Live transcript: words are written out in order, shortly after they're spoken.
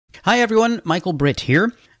Hi, everyone. Michael Britt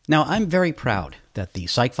here. Now, I'm very proud that the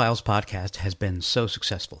Psych Files podcast has been so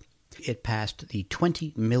successful. It passed the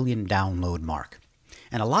 20 million download mark.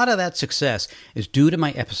 And a lot of that success is due to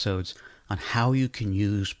my episodes on how you can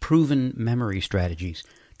use proven memory strategies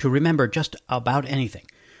to remember just about anything,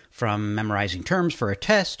 from memorizing terms for a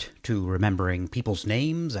test to remembering people's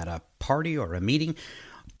names at a party or a meeting.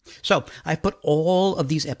 So I put all of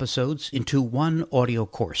these episodes into one audio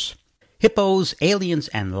course. Hippos, aliens,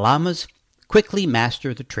 and llamas quickly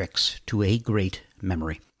master the tricks to a great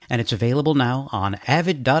memory. And it's available now on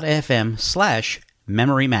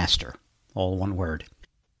avid.fm/memorymaster. All one word.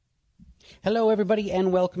 Hello, everybody,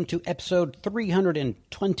 and welcome to episode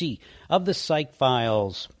 320 of the Psych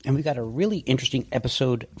Files. And we've got a really interesting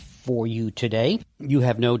episode for you today. You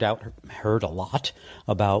have no doubt heard a lot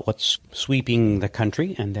about what's sweeping the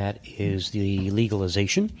country, and that is the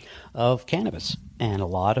legalization of cannabis. And a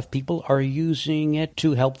lot of people are using it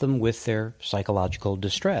to help them with their psychological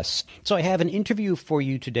distress. So I have an interview for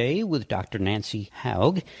you today with Dr. Nancy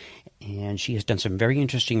Haug, and she has done some very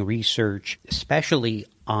interesting research, especially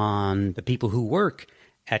on the people who work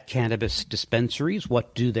at cannabis dispensaries.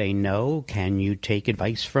 What do they know? Can you take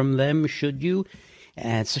advice from them? Should you?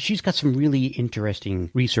 And so she's got some really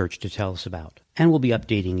interesting research to tell us about. And we'll be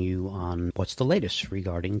updating you on what's the latest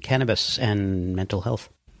regarding cannabis and mental health.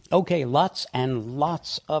 Okay, lots and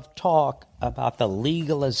lots of talk about the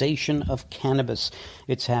legalization of cannabis.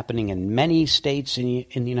 It's happening in many states in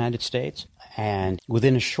the United States. And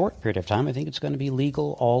within a short period of time, I think it's going to be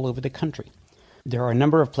legal all over the country. There are a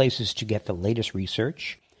number of places to get the latest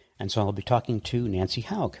research. And so I'll be talking to Nancy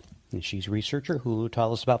Haug. And she's a researcher who will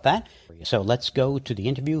tell us about that. So let's go to the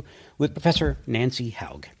interview with Professor Nancy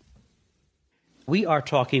Haug. We are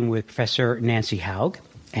talking with Professor Nancy Haug,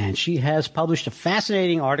 and she has published a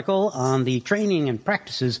fascinating article on the training and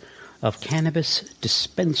practices of cannabis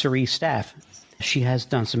dispensary staff. She has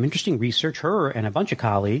done some interesting research, her and a bunch of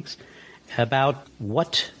colleagues, about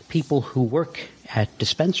what people who work at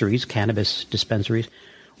dispensaries, cannabis dispensaries,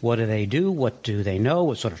 what do they do, what do they know,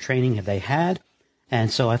 what sort of training have they had. And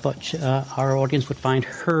so I thought our audience would find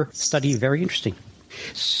her study very interesting.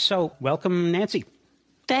 So welcome, Nancy.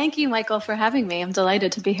 Thank you, Michael, for having me. I'm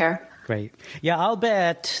delighted to be here. Great. Yeah, I'll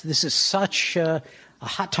bet this is such a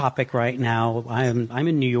hot topic right now. I'm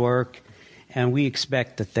in New York, and we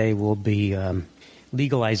expect that they will be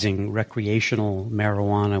legalizing recreational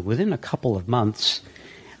marijuana within a couple of months.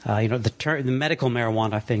 The medical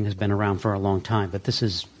marijuana thing has been around for a long time, but this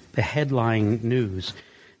is the headline news.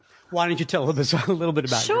 Why don't you tell us a little bit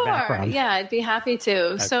about your background? Sure. Yeah, I'd be happy to.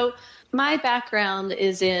 Okay. So my background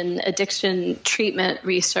is in addiction treatment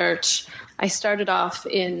research. I started off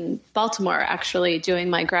in Baltimore, actually, doing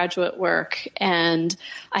my graduate work, and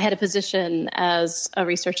I had a position as a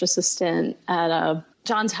research assistant at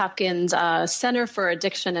Johns Hopkins Center for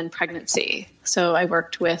Addiction and Pregnancy. So I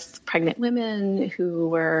worked with pregnant women who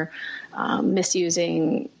were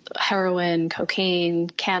misusing heroin, cocaine,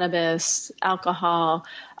 cannabis, alcohol.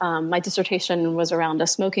 My dissertation was around a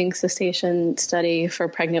smoking cessation study for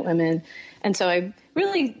pregnant women. And so I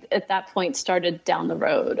really, at that point, started down the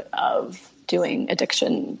road of doing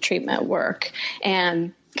addiction treatment work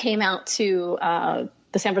and came out to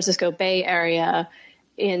the San Francisco Bay Area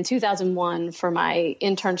in 2001 for my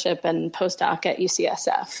internship and postdoc at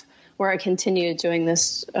UCSF, where I continued doing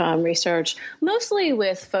this research, mostly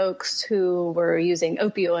with folks who were using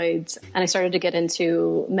opioids. And I started to get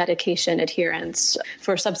into medication adherence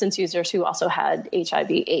for substance users who also had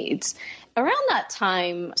HIV/AIDS. Around that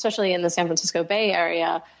time, especially in the San Francisco Bay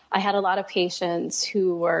Area, I had a lot of patients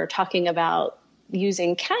who were talking about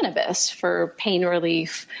using cannabis for pain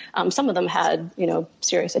relief. Some of them had,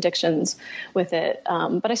 serious addictions with it.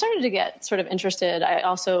 But I started to get sort of interested. I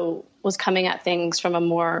also was coming at things from a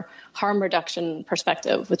more harm reduction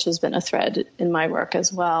perspective, which has been a thread in my work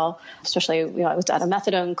as well. Especially, I was at a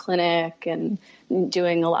methadone clinic and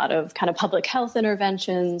doing a lot of kind of public health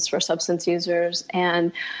interventions for substance users.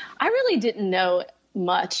 And I really didn't know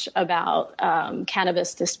much about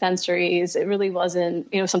cannabis dispensaries. It really wasn't,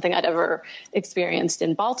 something I'd ever experienced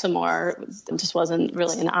in Baltimore. It just wasn't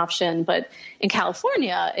really an option. But in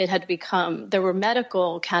California, it had become, there were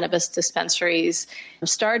medical cannabis dispensaries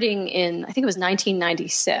starting in, I think it was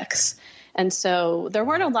 1996. And so there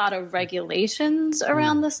weren't a lot of regulations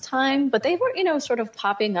around this time, but they were, sort of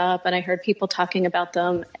popping up, and I heard people talking about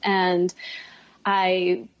them. And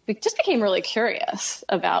I just became really curious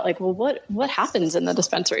about what happens in the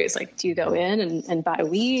dispensaries? Do you go in and buy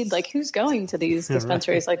weed? Who's going to these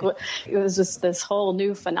dispensaries? Right. It was just this whole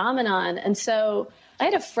new phenomenon. And so I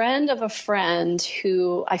had a friend of a friend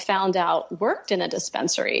who I found out worked in a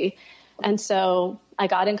dispensary And so I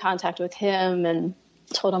got in contact with him and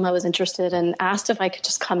told him I was interested and asked if I could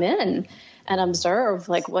just come in and observe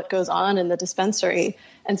like what goes on in the dispensary.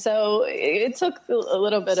 And so it took a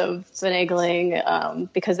little bit of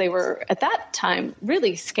finagling because they were at that time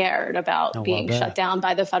really scared about being shut down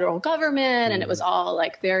by the federal government. And it was all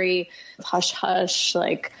like very hush hush,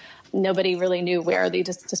 like nobody really knew where the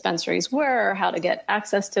dispensaries were, how to get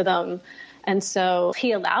access to them. And so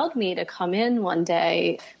he allowed me to come in one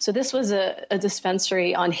day. So this was a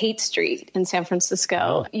dispensary on Haight Street in San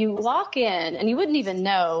Francisco. You walk in and you wouldn't even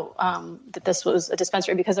know that this was a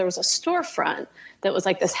dispensary because there was a storefront that was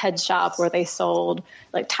like this head shop where they sold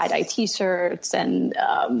like tie-dye T-shirts and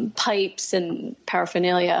pipes and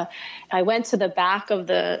paraphernalia. I went to the back of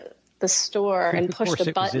the store and pushed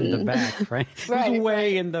the button. Was in the back, right? Right, it was way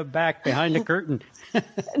right. in the back behind the curtain.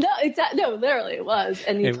 No, literally it was.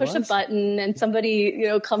 And you push a button and somebody,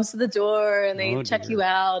 comes to the door and they check you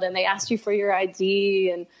out and they ask you for your ID.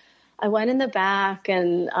 And I went in the back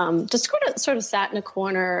and just sort of sat in a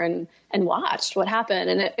corner and watched what happened.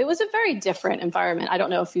 And it was a very different environment. I don't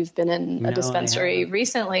know if you've been in a dispensary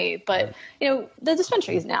recently, but, the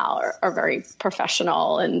dispensaries now are very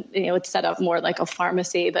professional and, it's set up more like a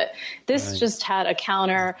pharmacy. But this just had a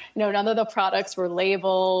counter. None of the products were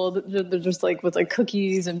labeled. They're just like with like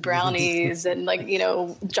cookies and brownies and like,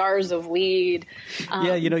 jars of weed.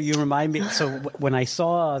 You remind me. So when I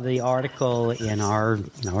saw the article in our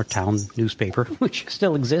town newspaper, which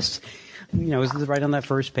still exists, it was right on that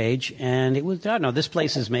first page, and it was, I don't know, this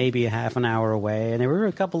place is maybe a half an hour away, and there were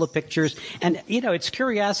a couple of pictures, and, it's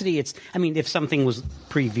curiosity. If something was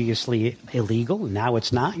previously illegal, now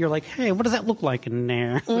it's not, you're like, hey, what does that look like in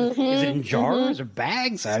there? Mm-hmm, is it in jars or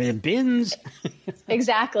bags? Bins?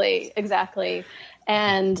 Exactly.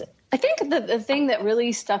 And I think the thing that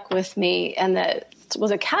really stuck with me and that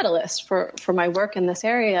was a catalyst for my work in this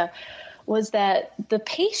area was that the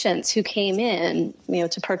patients who came in,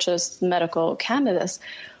 to purchase medical cannabis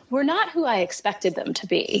were not who I expected them to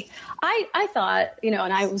be. I thought, and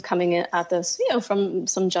I was coming at this, from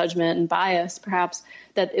some judgment and bias, perhaps,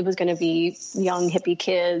 that it was going to be young hippie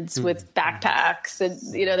kids with backpacks and,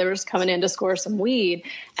 they were just coming in to score some weed.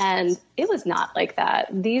 And it was not like that.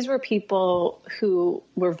 These were people who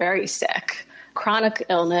were very sick, chronic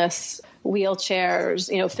illness,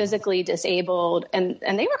 wheelchairs, physically disabled, and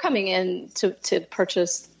they were coming in to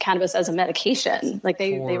purchase cannabis as a medication. Like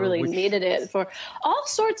they really needed it for all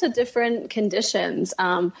sorts of different conditions.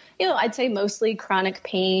 I'd say mostly chronic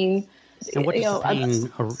pain. And what does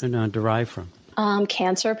pain derive from?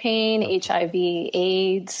 Cancer pain, HIV,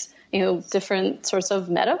 AIDS, different sorts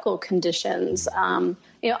of medical conditions.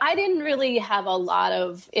 I didn't really have a lot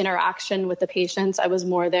of interaction with the patients. I was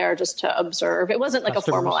more there just to observe. It wasn't like a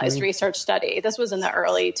formalized research study. This was in the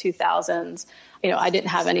early 2000s. I didn't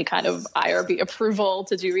have any kind of IRB approval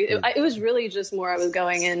to do. It was really just more I was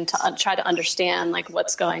going in to try to understand like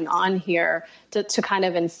what's going on here to kind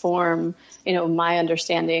of inform, my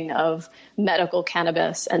understanding of medical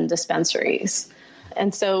cannabis and dispensaries.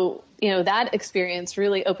 And so, that experience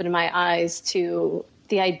really opened my eyes to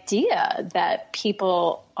the idea that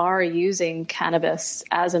people are using cannabis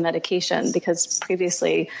as a medication, because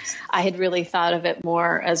previously I had really thought of it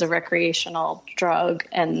more as a recreational drug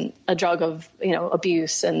and a drug of,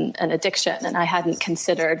 abuse and addiction. And I hadn't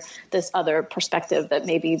considered this other perspective that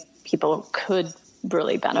maybe people could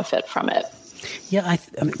really benefit from it. Yeah,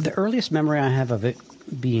 the earliest memory I have of it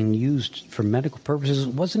being used for medical purposes,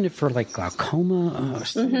 wasn't it for like glaucoma?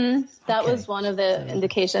 That was one of the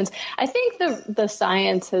indications. I think the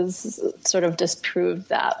science has sort of disproved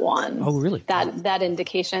that one. Oh, really? That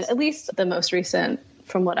indication, at least the most recent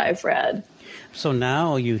from what I've read. So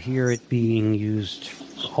now you hear it being used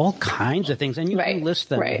for all kinds of things, and you can list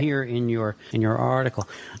them here in your article.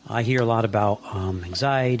 I hear a lot about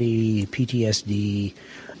anxiety, PTSD,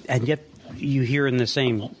 and yet you hear in the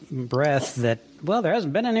same breath that, well, there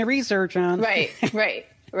hasn't been any research on. Right.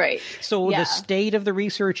 So the state of the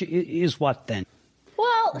research is what then?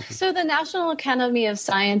 Well, so the National Academy of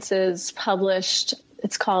Sciences published,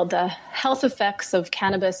 it's called The Health Effects of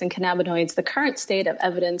Cannabis and Cannabinoids, the Current State of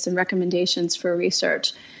Evidence and Recommendations for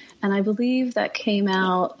Research. And I believe that came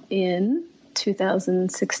out in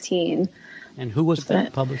 2016. And who was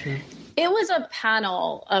that publisher? It was a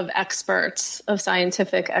panel of experts, of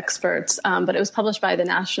scientific experts, but it was published by the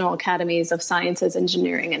National Academies of Sciences,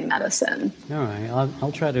 Engineering, and Medicine. All right.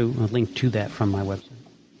 I'll try to link to that from my website.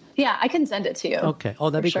 Yeah, I can send it to you. Okay. Oh,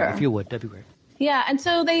 that'd be great. If you would, that'd be great. Yeah, and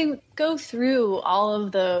so they go through all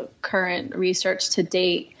of the current research to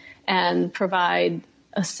date and provide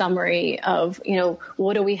a summary of,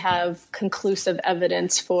 what do we have conclusive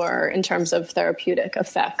evidence for in terms of therapeutic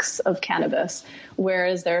effects of cannabis? Where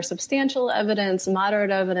is there substantial evidence,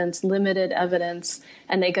 moderate evidence, limited evidence?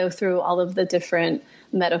 And they go through all of the different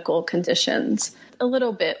medical conditions, a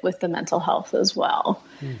little bit with the mental health as well.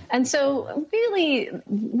 And so really,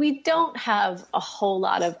 we don't have a whole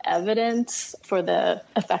lot of evidence for the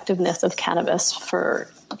effectiveness of cannabis for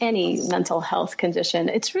any mental health condition.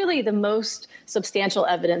 It's really the most substantial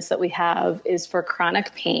evidence that we have is for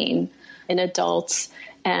chronic pain in adults.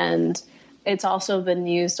 And it's also been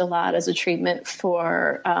used a lot as a treatment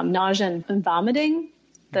for nausea and vomiting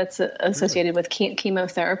that's associated with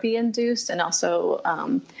chemotherapy induced, and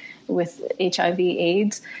also with HIV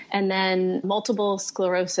AIDS, and then multiple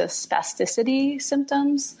sclerosis spasticity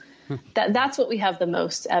symptoms. That's what we have the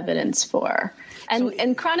most evidence for.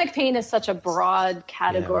 And chronic pain is such a broad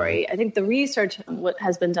category. I think the research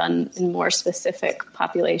has been done in more specific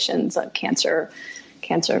populations, like cancer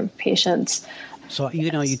patients. So,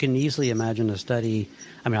 you can easily imagine a study.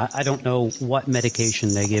 I mean, I don't know what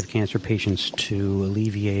medication they give cancer patients to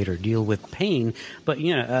alleviate or deal with pain, but,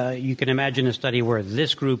 you can imagine a study where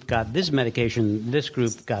this group got this medication, this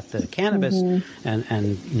group got the cannabis, and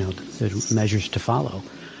the measures to follow.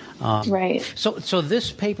 Right. So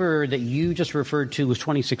this paper that you just referred to was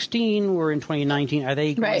 2016. We're in 2019. Are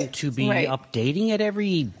they going to be updating it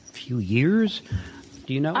every few years?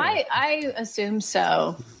 Do you know? I assume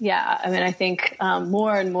so. Yeah. I mean, I think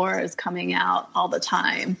more and more is coming out all the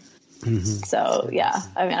time. So yeah,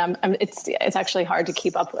 I mean, it's actually hard to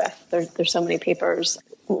keep up with. There's so many papers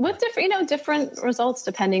with different results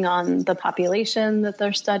depending on the population that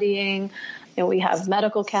they're studying. We have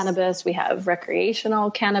medical cannabis, we have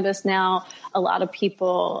recreational cannabis now. A lot of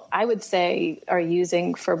people, I would say, are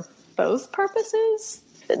using for both purposes.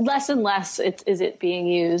 Less and less is it being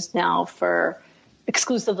used now for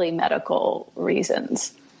exclusively medical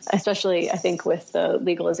reasons, especially I think with the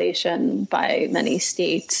legalization by many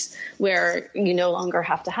states where you no longer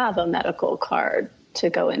have to have a medical card to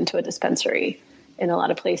go into a dispensary. In a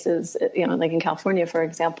lot of places, like in California, for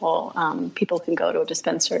example, people can go to a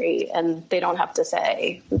dispensary and they don't have to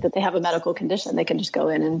say that they have a medical condition. They can just go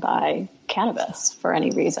in and buy cannabis for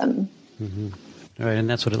any reason. All right, and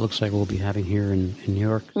that's what it looks like we'll be having here in New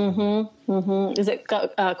York. Is it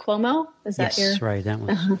Cuomo? Is that yes, right. That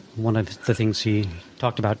was one of the things he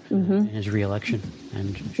talked about in his re-election.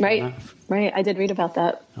 And right. I did read about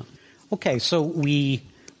that. Okay, so we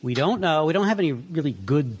don't know. We don't have any really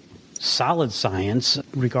good solid science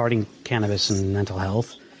regarding cannabis and mental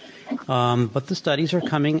health, but the studies are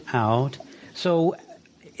coming out. So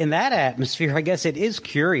in that atmosphere, I guess it is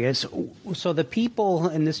curious. So the people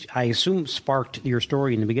in this, I assume, sparked your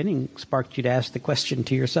story in the beginning, sparked you to ask the question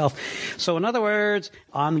to yourself. So in other words,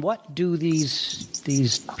 on what do these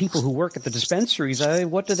people who work at the dispensaries,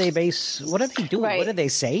 what do they base, what are they doing? Right. What are they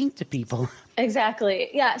saying to people? Exactly.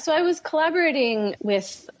 Yeah. So I was collaborating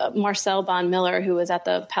with Marcel Bond-Miller, who was at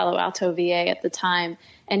the Palo Alto VA at the time,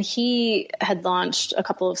 and he had launched a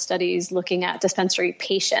couple of studies looking at dispensary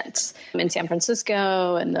patients in San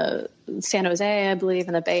Francisco and the San Jose, I believe,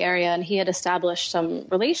 in the Bay Area. And he had established some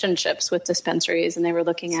relationships with dispensaries, and they were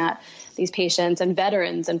looking at these patients and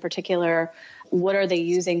veterans in particular. What are they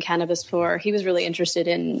using cannabis for? He was really interested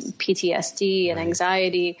in PTSD and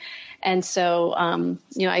anxiety. And so,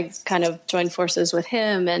 I kind of joined forces with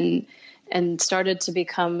him and started to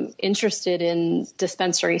become interested in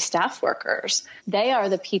dispensary staff workers. They are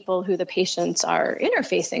the people who the patients are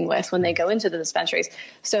interfacing with when they go into the dispensaries.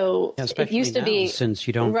 So it used to be, since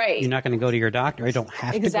you don't, you're not going to go to your doctor. You don't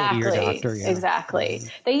have to go to your doctor. Yeah. Exactly.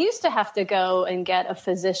 They used to have to go and get a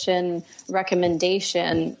physician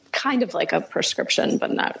recommendation, kind of like a prescription,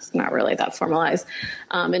 but not really that formalized,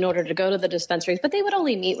 in order to go to the dispensaries. But they would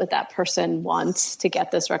only meet with that person once to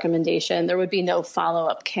get this recommendation. There would be no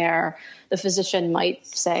follow-up care. The physician might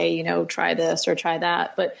say, try this or try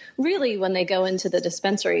that. But really, when they go into the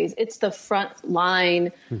dispensaries, it's the front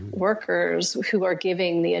line workers who are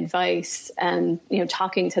giving the advice and,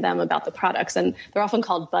 talking to them about the products. And they're often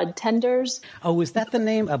called bud tenders. Oh, is that the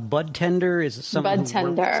name? A bud tender? Is it someone bud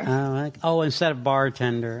tender? Instead of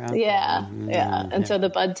bartender. Okay. Yeah. And so the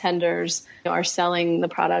bud tenders are selling the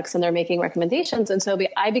products and they're making recommendations. And so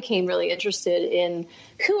I became really interested in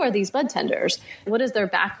who are these bud tenders? What is their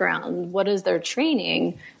background? What is their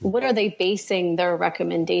training? What are they basing their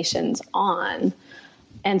recommendations on?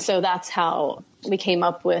 And so that's how we came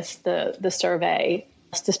up with the survey,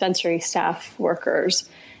 dispensary staff workers.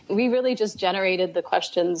 we really just generated the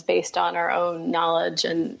questions based on our own knowledge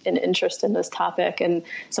and interest in this topic and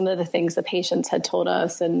some of the things the patients had told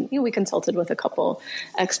us. And we consulted with a couple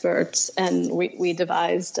experts, and we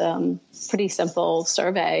devised a pretty simple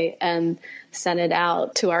survey and sent it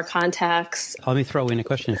out to our contacts. Let me throw in a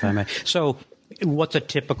question, if I may. So what's a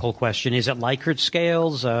typical question? Is it Likert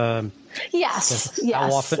scales? Yes.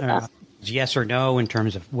 How often? Yes or no in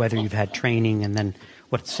terms of whether you've had training, and then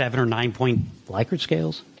 7 or 9 point Likert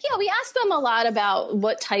scales? Yeah, we asked them a lot about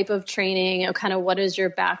what type of training, kind of what is your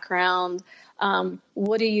background,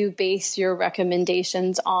 what do you base your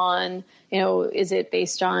recommendations on? Is it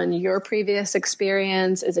based on your previous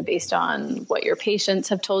experience? Is it based on what your patients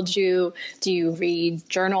have told you? Do you read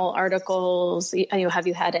journal articles? Have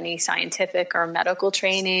you had any scientific or medical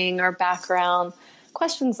training or background?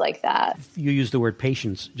 Questions like that. You used the word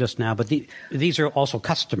patients just now, but these are also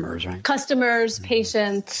customers, right? Customers,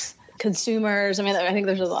 patients, consumers. I think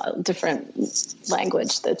there's a lot of different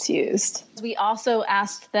language that's used. We also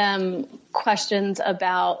asked them questions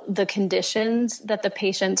about the conditions that the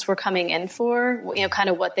patients were coming in for, kind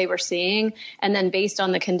of what they were seeing. And then based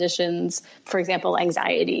on the conditions, for example,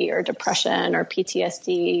 anxiety or depression or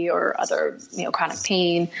PTSD or other, chronic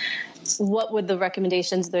pain, what would the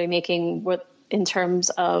recommendations they're making in terms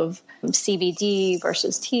of CBD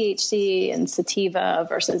versus THC and sativa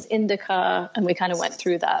versus indica. And we kind of went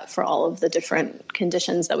through that for all of the different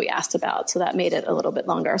conditions that we asked about. So that made it a little bit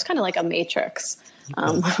longer. It was kind of like a matrix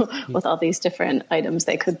with all these different items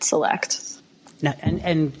they could select. Now,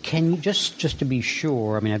 and can you just to be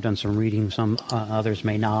sure, I've done some reading, some others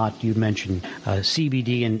may not. You mentioned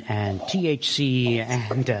CBD and THC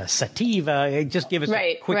and sativa. Just give us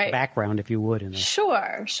a quick background, if you would.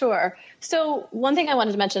 Sure. So one thing I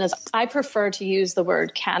wanted to mention is I prefer to use the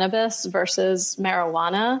word cannabis versus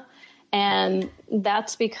marijuana. And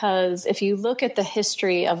that's because if you look at the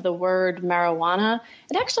history of the word marijuana,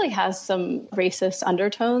 it actually has some racist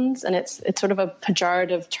undertones, and it's sort of a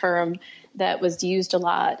pejorative term that was used a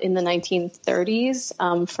lot in the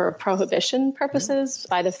 1930s for prohibition purposes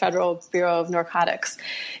by the Federal Bureau of Narcotics.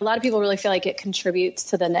 A lot of people really feel like it contributes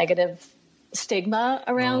to the negative stigma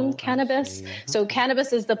around cannabis. So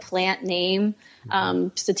cannabis is the plant name.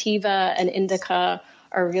 Sativa and indica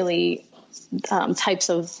are really types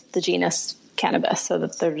of the genus cannabis, so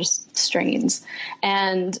that they're just strains.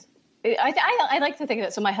 And I like to think of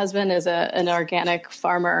it. So my husband is an organic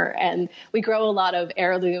farmer, and we grow a lot of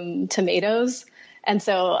heirloom tomatoes. And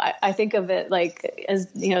so I think of it like as,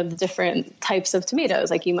 the different types of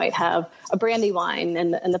tomatoes. Like you might have a brandywine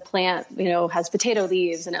and the plant, has potato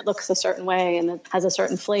leaves and it looks a certain way and it has a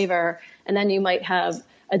certain flavor. And then you might have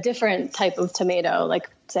a different type of tomato, like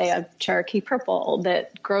say a Cherokee purple,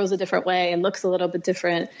 that grows a different way and looks a little bit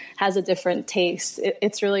different, has a different taste.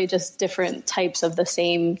 It's really just different types of the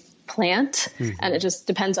same plant. Mm-hmm. And it just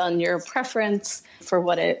depends on your preference for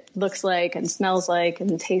what it looks like and smells like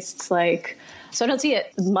and tastes like. So I don't see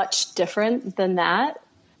it much different than that.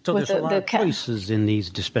 So there's a lot of choices in these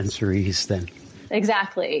dispensaries then.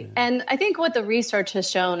 Exactly. Yeah. And I think what the research has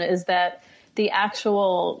shown is that the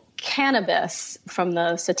actual cannabis from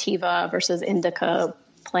the sativa versus indica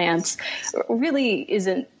plants really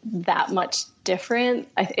isn't that much different.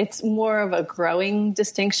 It's more of a growing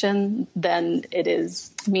distinction than it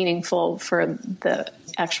is meaningful for the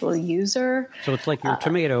actual user. So it's like your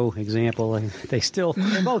tomato example. They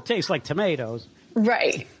both taste like tomatoes.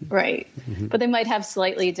 Right. Mm-hmm. But they might have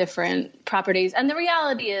slightly different properties. And the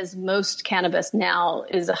reality is most cannabis now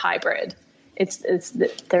is a hybrid.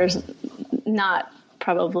 There's not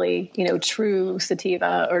probably, true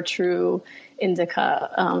sativa or true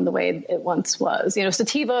indica the way it once was.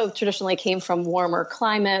 Sativa traditionally came from warmer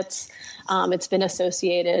climates. It's been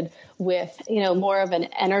associated with, more of an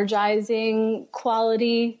energizing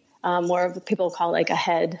quality, more of people call it like a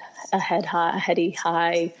heady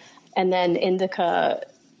high. And then indica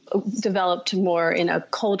developed more in a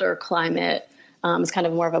colder climate. It's kind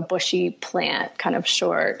of more of a bushy plant, kind of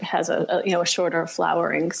short, has a shorter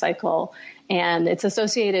flowering cycle. And it's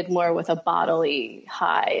associated more with a bodily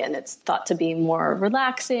high, and it's thought to be more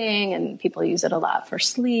relaxing, and people use it a lot for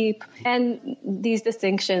sleep. And these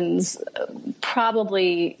distinctions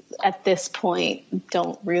probably at this point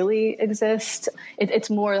don't really exist. It's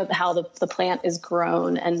more how the plant is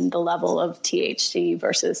grown and the level of THC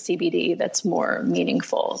versus CBD that's more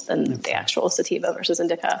meaningful than the actual sativa versus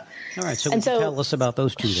indica. All right, so tell us about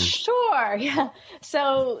those two then. Sure, yeah.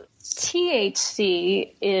 So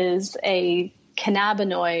THC is a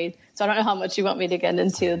cannabinoid. So I don't know how much you want me to get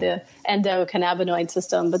into the endocannabinoid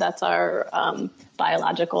system, but that's our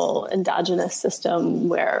biological endogenous system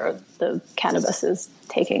where the cannabis is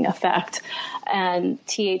taking effect. And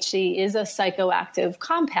THC is a psychoactive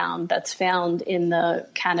compound that's found in the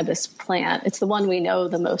cannabis plant. It's the one we know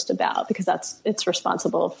the most about because it's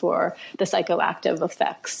responsible for the psychoactive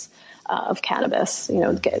effects of cannabis.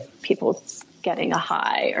 People getting a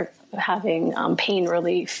high or having pain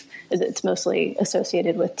relief. It's mostly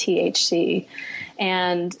associated with THC.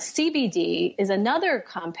 And CBD is another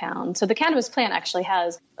compound. So the cannabis plant actually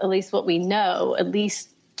has, at least what we know, at least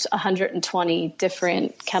 120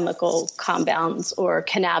 different chemical compounds or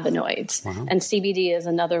cannabinoids. Wow. And CBD is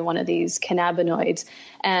another one of these cannabinoids.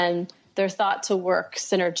 And they're thought to work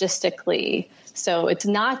synergistically. So it's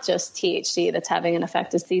not just THC that's having an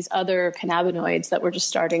effect. It's these other cannabinoids that we're just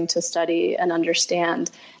starting to study and understand.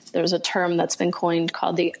 There's a term that's been coined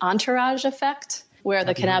called the entourage effect, where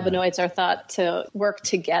the cannabinoids are thought to work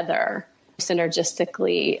together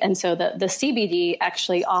synergistically. And so the CBD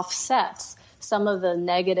actually offsets some of the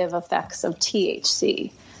negative effects of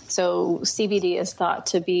THC. So CBD is thought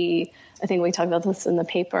to be, I think we talked about this in the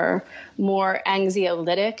paper, more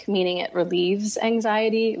anxiolytic, meaning it relieves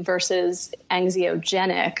anxiety, versus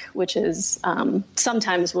anxiogenic, which is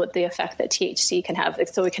sometimes what the effect that THC can have.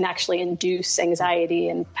 So it can actually induce anxiety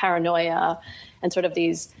and paranoia and sort of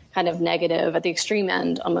these kind of negative, at the extreme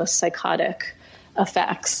end, almost psychotic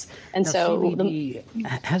effects. And now, so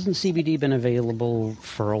hasn't CBD been available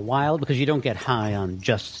for a while? Because you don't get high on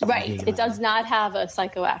just CBD. Right. It does not have a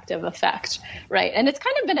psychoactive effect. Right. And it's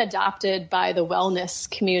kind of been adopted by the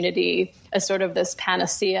wellness community as sort of this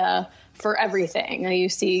panacea for everything. You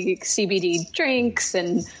see CBD drinks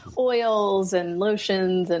and oils and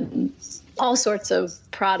lotions and all sorts of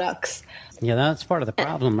products. Yeah, that's part of the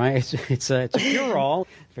problem, right? It's a cure-all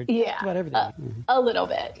for just about everything. A little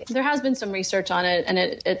bit. There has been some research on it, and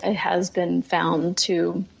it has been found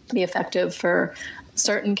to be effective for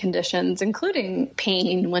certain conditions, including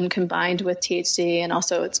pain when combined with THC, and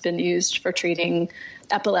also it's been used for treating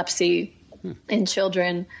epilepsy in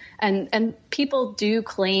children. And people do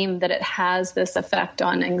claim that it has this effect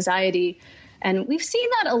on anxiety. And we've seen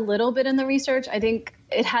that a little bit in the research. I think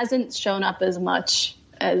it hasn't shown up as much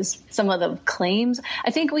as some of the claims.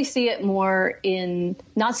 I think we see it more in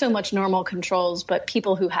not so much normal controls, but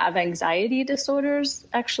people who have anxiety disorders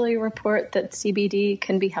actually report that CBD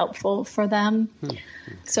can be helpful for them.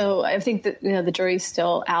 So I think that the jury's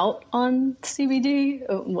still out on CBD,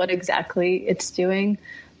 what exactly it's doing,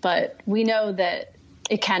 but we know that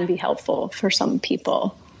it can be helpful for some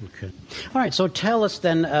people. Okay. All right. So tell us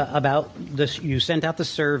then about this. You sent out the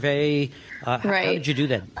survey. Right. How did you do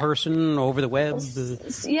that? Person, over the web?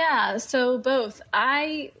 Yeah. So both.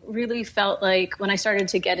 I really felt like when I started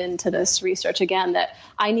to get into this research again, that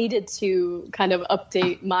I needed to kind of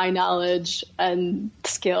update my knowledge and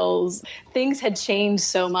skills. Things had changed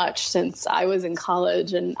so much since I was in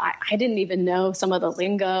college, and I didn't even know some of the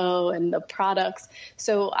lingo and the products.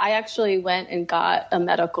 So I actually went and got a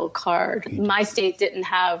medical card. My state didn't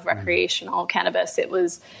have recreational cannabis. It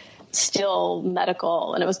was still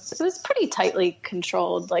medical, and it was pretty tightly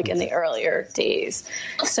controlled, like in the earlier days.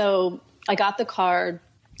 So I got the card,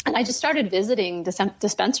 and I just started visiting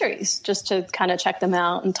dispensaries just to kind of check them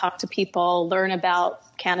out and talk to people, learn about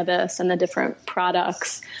cannabis and the different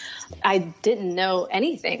products. I didn't know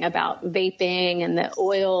anything about vaping and the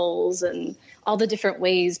oils and all the different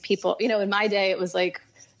ways people, in my day, it was like,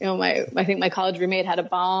 I think my college roommate had a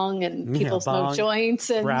bong and people smoked joints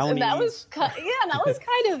and that was kind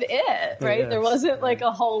of it, right? Yes. There wasn't like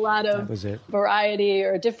a whole lot of variety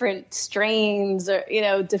or different strains or,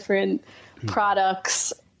 different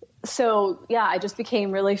products. So, I just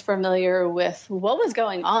became really familiar with what was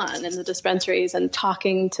going on in the dispensaries and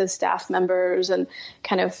talking to staff members and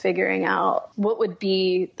kind of figuring out what would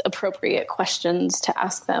be appropriate questions to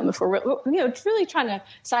ask them if we're, really trying to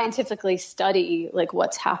scientifically study like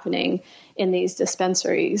what's happening in these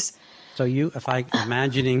dispensaries. So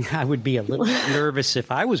imagining I would be a little nervous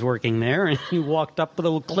if I was working there and you walked up with a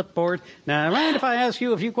little clipboard. Now, mind if I ask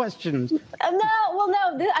you a few questions? No.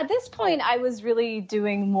 At this point, I was really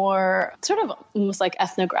doing more sort of almost like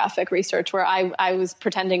ethnographic research where I was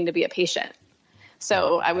pretending to be a patient.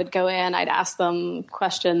 So I would go in, I'd ask them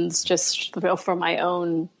questions just for my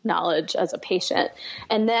own knowledge as a patient.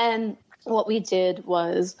 And then what we did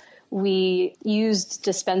was we used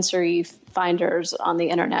dispensary finders on the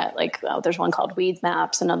internet. Like there's one called Weed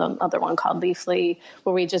Maps, another one called Leafly,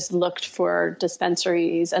 where we just looked for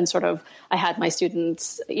dispensaries and I had my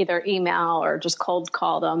students either email or just cold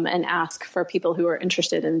call them and ask for people who were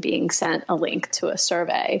interested in being sent a link to a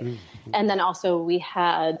survey. Mm-hmm. And then also we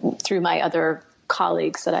had, through my other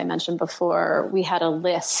colleagues that I mentioned before, we had a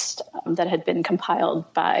list that had been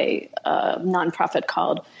compiled by a nonprofit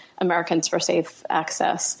called Americans for Safe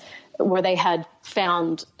Access, where they had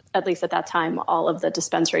found, at least at that time, all of the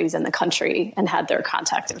dispensaries in the country and had their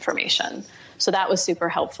contact information. So that was super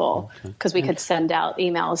helpful because we could send out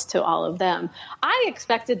emails to all of them. I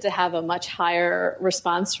expected to have a much higher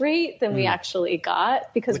response rate than we actually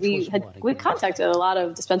got because we contacted a lot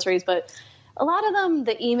of dispensaries, but a lot of them,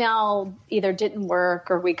 the email either didn't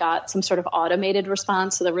work or we got some sort of automated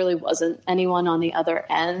response. So there really wasn't anyone on the other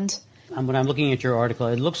end. When I'm looking at your article,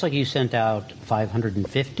 it looks like you sent out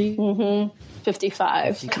 550? Mm-hmm.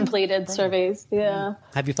 55 completed surveys. Yeah.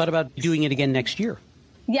 Have you thought about doing it again next year?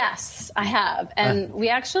 Yes, I have. And we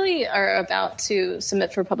actually are about to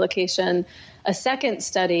submit for publication a second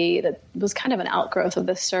study that was kind of an outgrowth of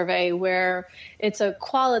this survey, where it's a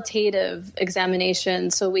qualitative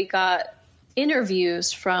examination. So we got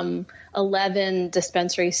interviews from 11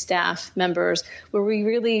 dispensary staff members where we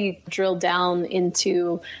really drilled down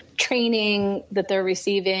into training that they're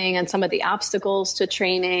receiving and some of the obstacles to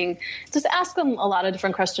training. Just ask them a lot of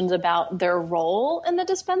different questions about their role in the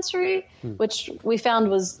dispensary, which we found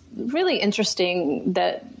was really interesting,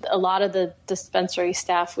 that a lot of the dispensary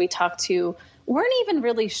staff we talked to weren't even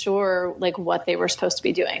really sure what they were supposed to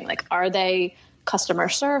be doing. Are they customer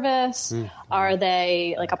service? Are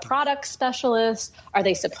they a product specialist? Are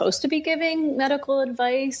they supposed to be giving medical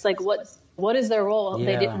advice? What is their role? Yeah.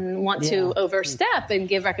 They didn't want to overstep and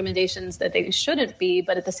give recommendations that they shouldn't be,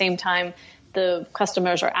 but at the same time, the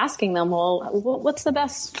customers are asking them, well, what's the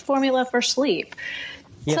best formula for sleep?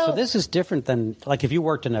 Yeah, so this is different than if you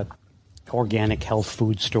worked in a organic health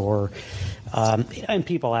food store, and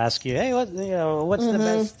people ask you, hey, what's the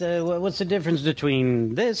best? What's the difference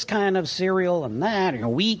between this kind of cereal and that?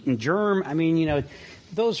 Wheat and germ. I mean,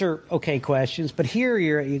 those are okay questions, but here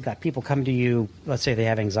you've got people come to you. Let's say they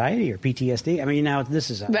have anxiety or PTSD. I mean, now this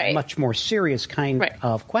is a much more serious kind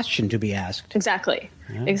of question to be asked. Exactly.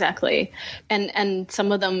 Yeah. Exactly. And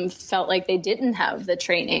some of them felt like they didn't have the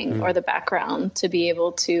training or the background to be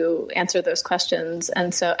able to answer those questions.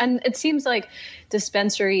 And it seems like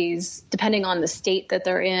dispensaries, depending on the state that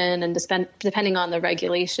they're in and depending on the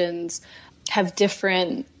regulations, have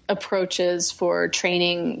different approaches for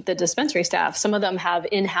training the dispensary staff. Some of them have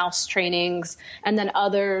in-house trainings, and then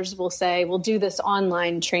others will say, we'll do this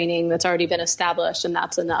online training that's already been established, and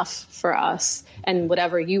that's enough for us, and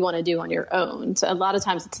whatever you want to do on your own. So a lot of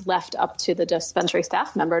times it's left up to the dispensary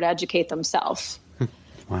staff member to educate themselves.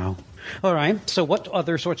 Wow. All right. So what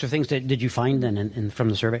other sorts of things did you find then from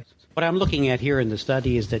the survey? What I'm looking at here in the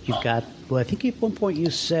study is that you've got, I think at one point you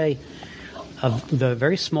say, of the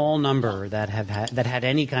very small number that had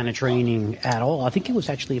any kind of training at all. I think it was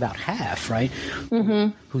actually about half, right?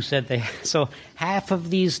 Mm-hmm. Who said so half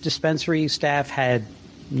of these dispensary staff had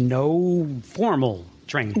no formal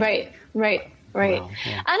training. Right. Wow, yeah.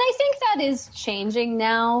 And I think that is changing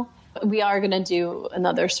now. We are going to do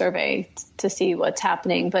another survey to see what's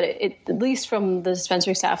happening, but at least from the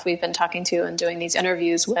dispensary staff we've been talking to and doing these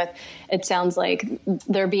interviews with, it sounds like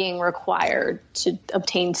they're being required to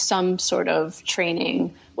obtain some sort of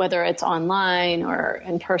training, whether it's online or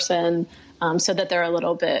in person, so that they're a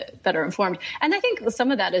little bit better informed. And I think some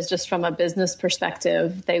of that is just from a business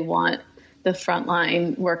perspective. They want the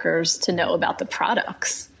frontline workers to know about the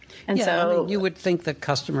products. And so you would think that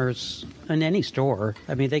customers in any store,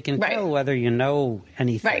 they can tell whether you know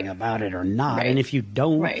anything about it or not. Right. And if you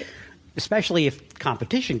don't, especially if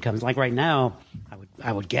competition comes, like right now,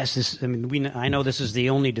 I would guess this. I know this is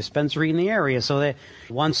the only dispensary in the area, so that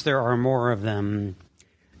once there are more of them,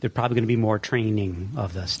 there's probably going to be more training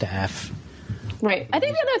of the staff. Right. I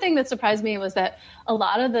think the other thing that surprised me was that a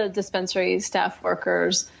lot of the dispensary staff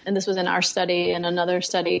workers, and this was in our study and another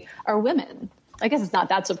study, are women. I guess it's not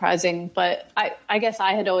that surprising, but I guess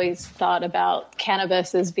I had always thought about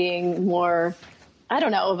cannabis as being more,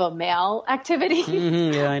 of a male activity.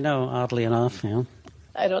 Mm-hmm, yeah, I know, oddly enough. Yeah.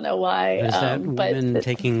 I don't know why. Is that women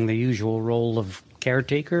taking the usual role of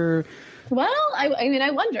caretaker? Well, I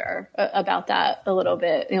wonder about that a little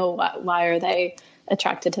bit. Why are they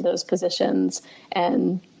attracted to those positions?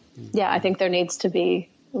 And I think there needs to be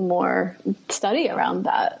more study around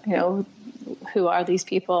that. Who are these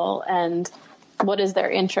people and what is their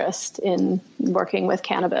interest in working with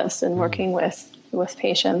cannabis and working with with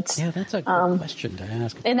patients. Yeah, that's a good question to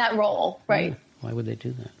ask. In that role, right? Yeah. Why would they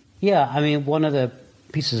do that? Yeah, I mean, one of the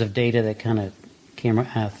pieces of data that kind of came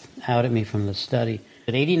out at me from the study,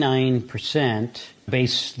 that 89%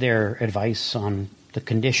 base their advice on the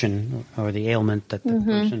condition or the ailment that the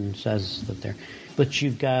person says that they're. But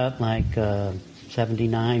you've got like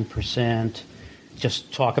 79%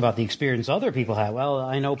 just talk about the experience other people have. Well,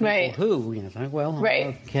 I know people who,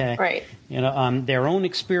 okay. Right. Their own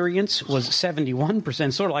experience was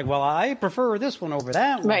 71%, sort of like, well, I prefer this one over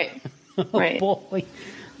that one. Right. Oh, right. Boy.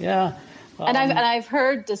 Yeah. And I've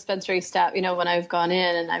heard dispensary staff, when I've gone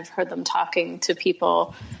in and I've heard them talking to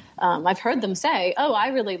people, I've heard them say, "Oh, I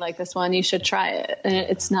really like this one. You should try it." And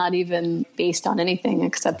it's not even based on anything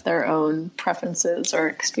except their own preferences or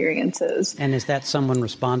experiences. And is that someone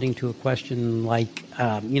responding to a question like,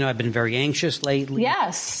 I've been very anxious lately?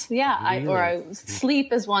 Yes. Yeah. Really?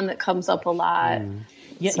 Sleep is one that comes up a lot.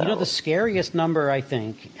 Yeah, So. The scariest number, I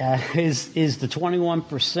think, is the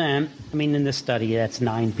 21%. I mean, in this study, that's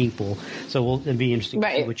 9 people. So it'll be interesting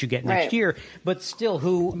to see what you get next year. But still,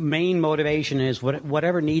 main motivation is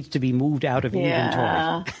whatever needs to be moved out of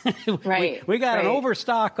inventory. we got an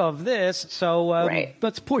overstock of this, so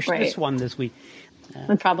let's push this one this week.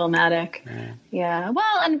 And problematic. Yeah.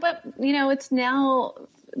 Well, but it's now,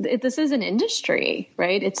 this is an industry,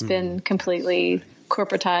 right? It's been completely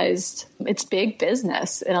corporatized. It's big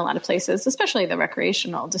business in a lot of places, especially the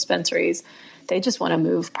recreational dispensaries. They just want to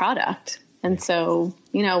move product. And so,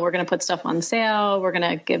 we're going to put stuff on sale. We're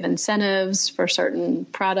going to give incentives for certain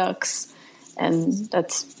products. And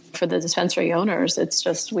that's for the dispensary owners. It's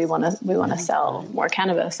just, we want to sell more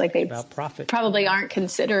cannabis. Like they about profit. Probably aren't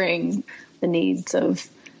considering the needs of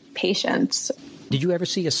patients. Did you ever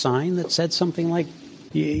see a sign that said something like,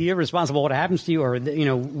 "You're responsible what happens to you," or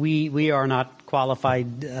we are not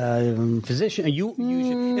qualified physician. You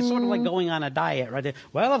should, it's sort of like going on a diet, right?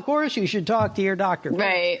 Well, of course you should talk to your doctor.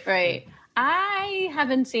 Right. I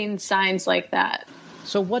haven't seen signs like that.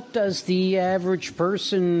 So what does the average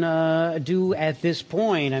person do at this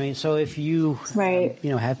point? I mean, so if you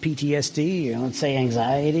have PTSD, let's say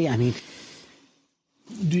anxiety, I mean,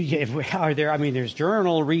 there's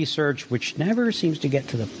journal research which never seems to get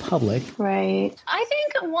to the public. Right. I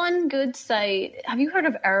think one good site, have you heard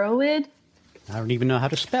of Erowid? I don't even know how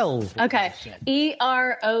to spell. Okay.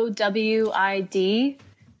 EROWID.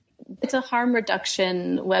 It's a harm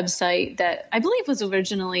reduction website that I believe was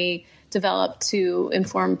originally developed to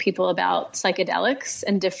inform people about psychedelics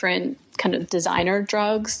and different kind of designer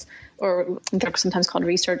drugs, or drugs sometimes called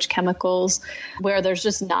research chemicals, where there's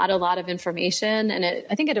just not a lot of information. And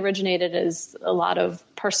I think it originated as a lot of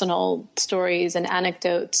personal stories and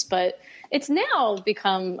anecdotes, but it's now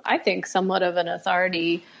become, I think, somewhat of an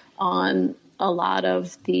authority on a lot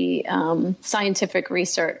of the scientific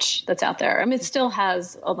research that's out there. I mean, it still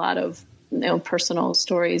has a lot of personal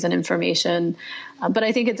stories and information, but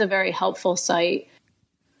I think it's a very helpful site.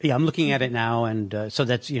 Yeah, I'm looking at it now, and so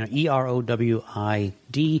that's EROWID.org.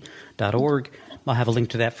 I'll have a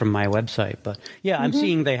link to that from my website. But yeah, I'm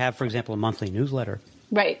seeing they have, for example, a monthly newsletter.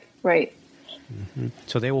 Right. Mm-hmm.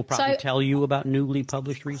 So they will probably tell you about newly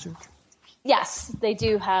published research? Yes, they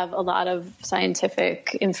do have a lot of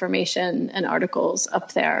scientific information and articles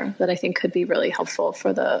up there that I think could be really helpful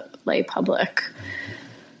for the lay public.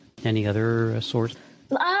 Any other source?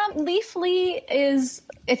 Leafly is,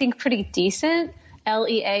 I think, pretty decent.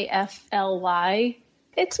 LEAFLY.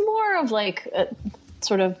 It's more of like a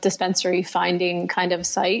sort of dispensary finding kind of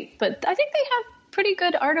site, but I think they have pretty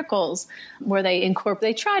good articles where they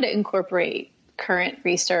try to incorporate current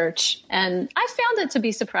research, and I found it to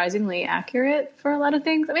be surprisingly accurate for a lot of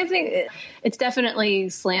things. I mean, I think it's definitely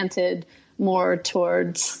slanted more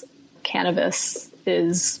towards cannabis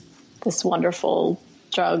is this wonderful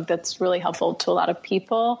drug that's really helpful to a lot of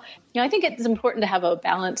people. I think it's important to have a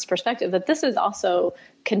balanced perspective that this is also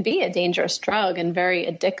can be a dangerous drug and very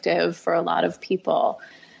addictive for a lot of people.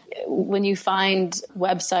 When you find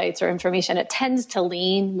websites or information, it tends to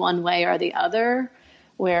lean one way or the other,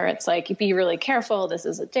 where it's like, be really careful, this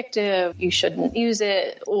is addictive, you shouldn't use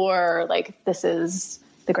it, or like, this is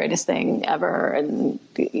the greatest thing ever and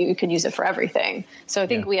you can use it for everything. So I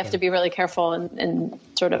think we have to be really careful and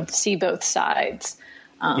sort of see both sides.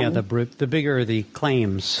 The bigger the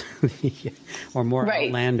claims, or more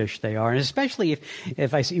outlandish they are. And especially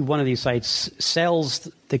if I see one of these sites sells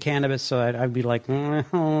the cannabis, so I'd be like, if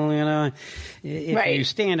you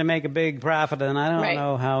stand to make a big profit, then I don't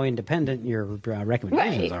know how independent your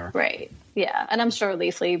recommendations are. Right. Yeah. And I'm sure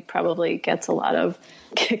Leafly probably gets a lot of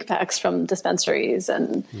kickbacks from dispensaries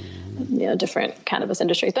and, different cannabis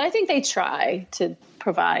industries. But I think they try to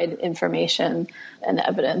provide information and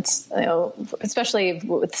evidence, especially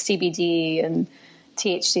with CBD and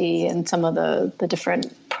THC and some of the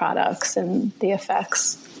different products and the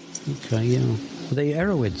effects. Okay, yeah. The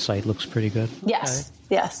Arrowwood site looks pretty good. Yes. Okay.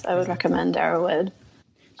 Yes, I would recommend Arrowwood.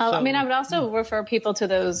 I would also refer people to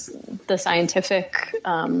the scientific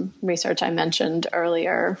research I mentioned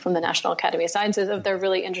earlier from the National Academy of Sciences if they're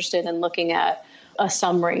really interested in looking at a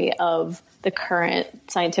summary of the current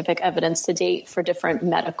scientific evidence to date for different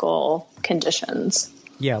medical conditions.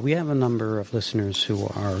 Yeah, we have a number of listeners who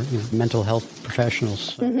are mental health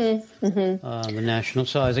professionals. The National,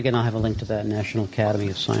 so again, I'll have a link to that, National Academy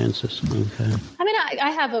of Sciences. Okay. I mean,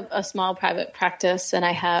 I have a small private practice, and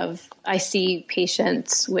I see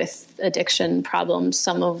patients with addiction problems,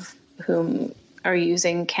 some of whom are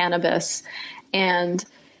using cannabis. And,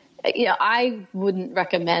 I wouldn't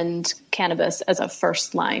recommend cannabis as a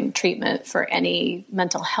first-line treatment for any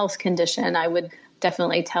mental health condition. I would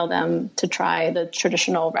definitely tell them to try the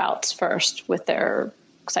traditional routes first with their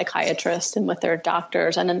psychiatrist and with their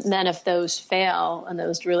doctors. And then if those fail and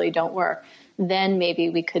those really don't work, then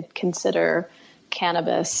maybe we could consider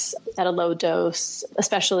cannabis at a low dose,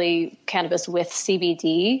 especially cannabis with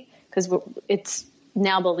CBD, because it's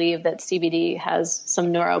now believed that CBD has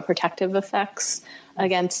some neuroprotective effects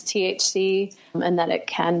against THC and that it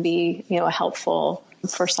can be, helpful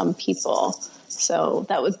for some people. So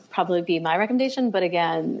that would probably be my recommendation. But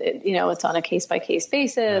again, it's on a case-by-case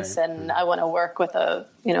basis, right. And I want to work with there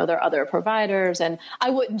are other providers, and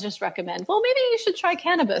I wouldn't just recommend, well, maybe you should try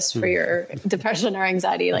cannabis for your depression or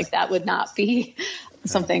anxiety. Like that would not be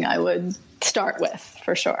something I would start with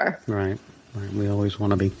for sure. Right. We always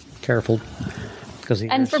want to be careful because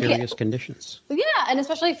these are serious conditions. Yeah, and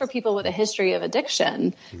especially for people with a history of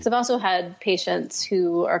addiction. Because I've also had patients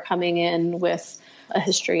who are coming in with a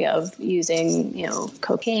history of using,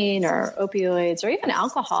 cocaine or opioids or even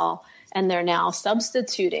alcohol, and they're now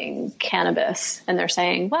substituting cannabis, and they're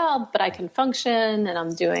saying, well, but I can function and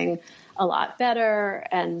I'm doing a lot better.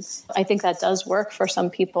 And I think that does work for some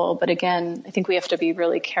people. But again, I think we have to be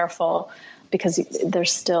really careful because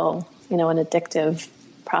there's still, an addictive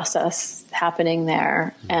process happening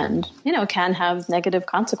there and, can have negative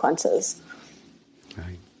consequences.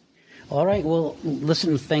 Right. All right. Well,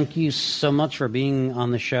 listen, thank you so much for being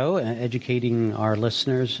on the show, educating our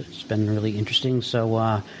listeners. It's been really interesting. So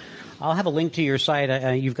I'll have a link to your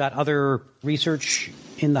site. You've got other research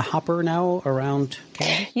in the hopper now around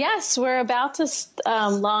cannabis? Yes, we're about to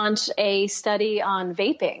launch a study on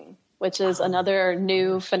vaping, which is another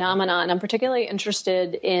new phenomenon. I'm particularly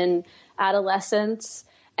interested in adolescents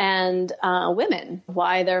and women,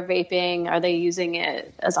 why they're vaping. Are they using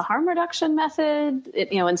it as a harm reduction method,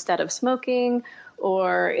 instead of smoking?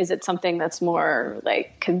 Or is it something that's more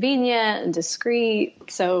like convenient and discreet?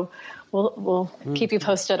 So we'll keep you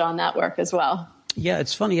posted on that work as well. Yeah,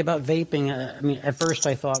 it's funny about vaping. At first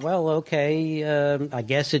I thought, well, okay, I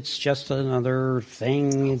guess it's just another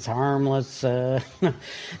thing. It's harmless. The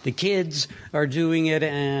kids are doing it,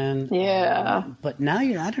 and yeah. But now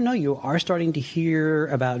I don't know. You are starting to hear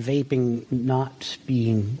about vaping not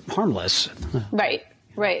being harmless. Right.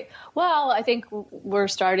 Well, I think we're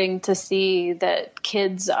starting to see that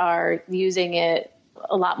kids are using it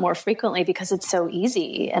a lot more frequently because it's so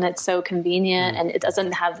easy and it's so convenient and it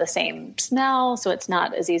doesn't have the same smell. So it's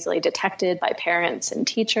not as easily detected by parents and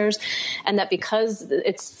teachers. And that because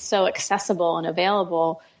it's so accessible and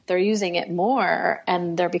available, they're using it more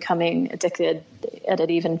and they're becoming addicted at an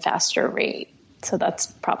even faster rate. So that's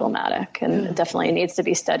problematic and it definitely needs to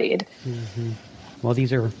be studied. Mm-hmm. Well,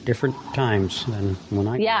 these are different times than when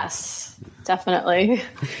I... Yes, definitely.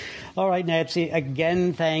 All right, Nancy,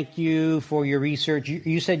 again, thank you for your research.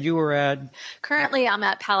 You said you were at... Currently, I'm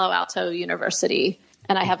at Palo Alto University,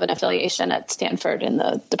 and I have an affiliation at Stanford in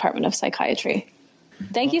the Department of Psychiatry.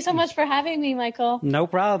 Thank you so much for having me, Michael. No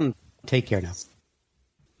problem. Take care now.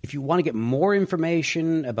 If you want to get more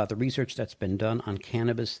information about the research that's been done on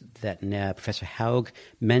cannabis that Professor Haug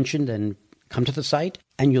mentioned, then come to the site,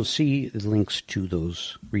 and you'll see the links to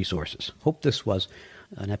those resources. Hope this was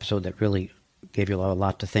an episode that really gave you a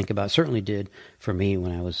lot to think about. It certainly did for me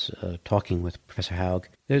when I was talking with Professor Haug.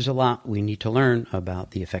 There's a lot we need to learn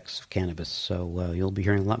about the effects of cannabis, so you'll be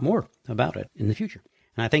hearing a lot more about it in the future.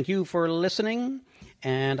 And I thank you for listening,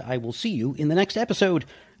 and I will see you in the next episode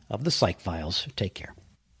of the Psych Files. Take care.